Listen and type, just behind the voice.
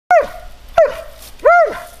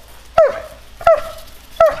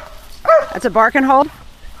That's a bark and hold?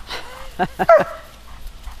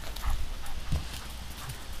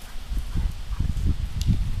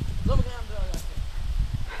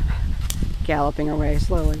 Galloping away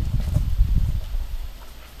slowly.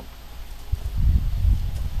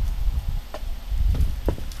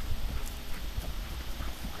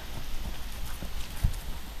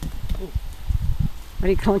 What are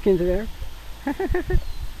you clunk into there?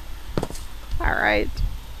 All right.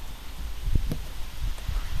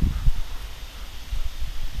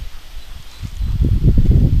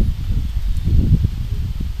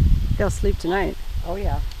 They'll sleep tonight. Oh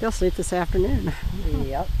yeah. They'll sleep this afternoon.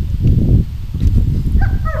 Yep.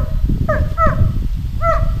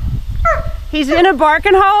 He's in a bark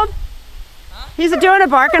and hold? Huh? He's doing a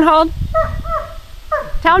bark and hold?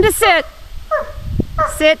 Tell him to sit.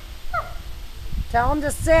 Sit. Tell him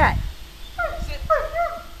to sit.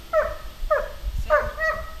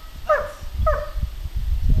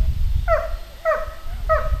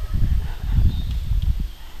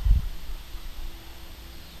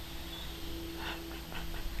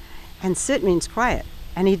 And sit means quiet.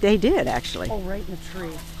 And they did, actually. Oh, right in the tree.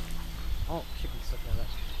 Oh, she can sit there.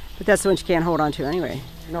 But that's the one you can't hold on to anyway.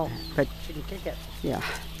 No, but she can kick it. Yeah.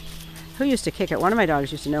 Who used to kick it? One of my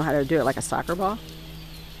dogs used to know how to do it like a soccer ball.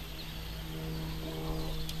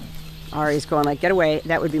 Ari's going like, get away.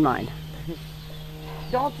 That would be mine.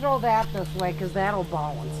 Don't throw that this way, because that'll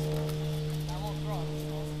bounce.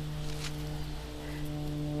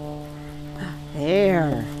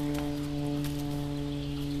 There.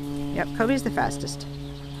 Yep, Kobe's the fastest.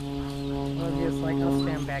 Well, just like, I'll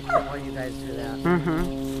stand back here while you guys do that.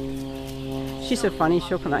 Mm-hmm. She's so funny.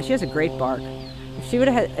 She'll come out. She has a great bark. If she would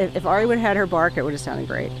have had, if Ari would have had her bark, it would have sounded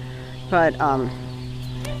great. But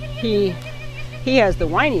he has the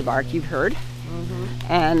whiny bark you've heard,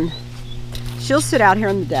 and she'll sit out here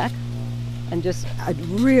on the deck and just a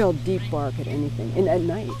real deep bark at anything, and at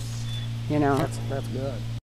night, you know. That's good.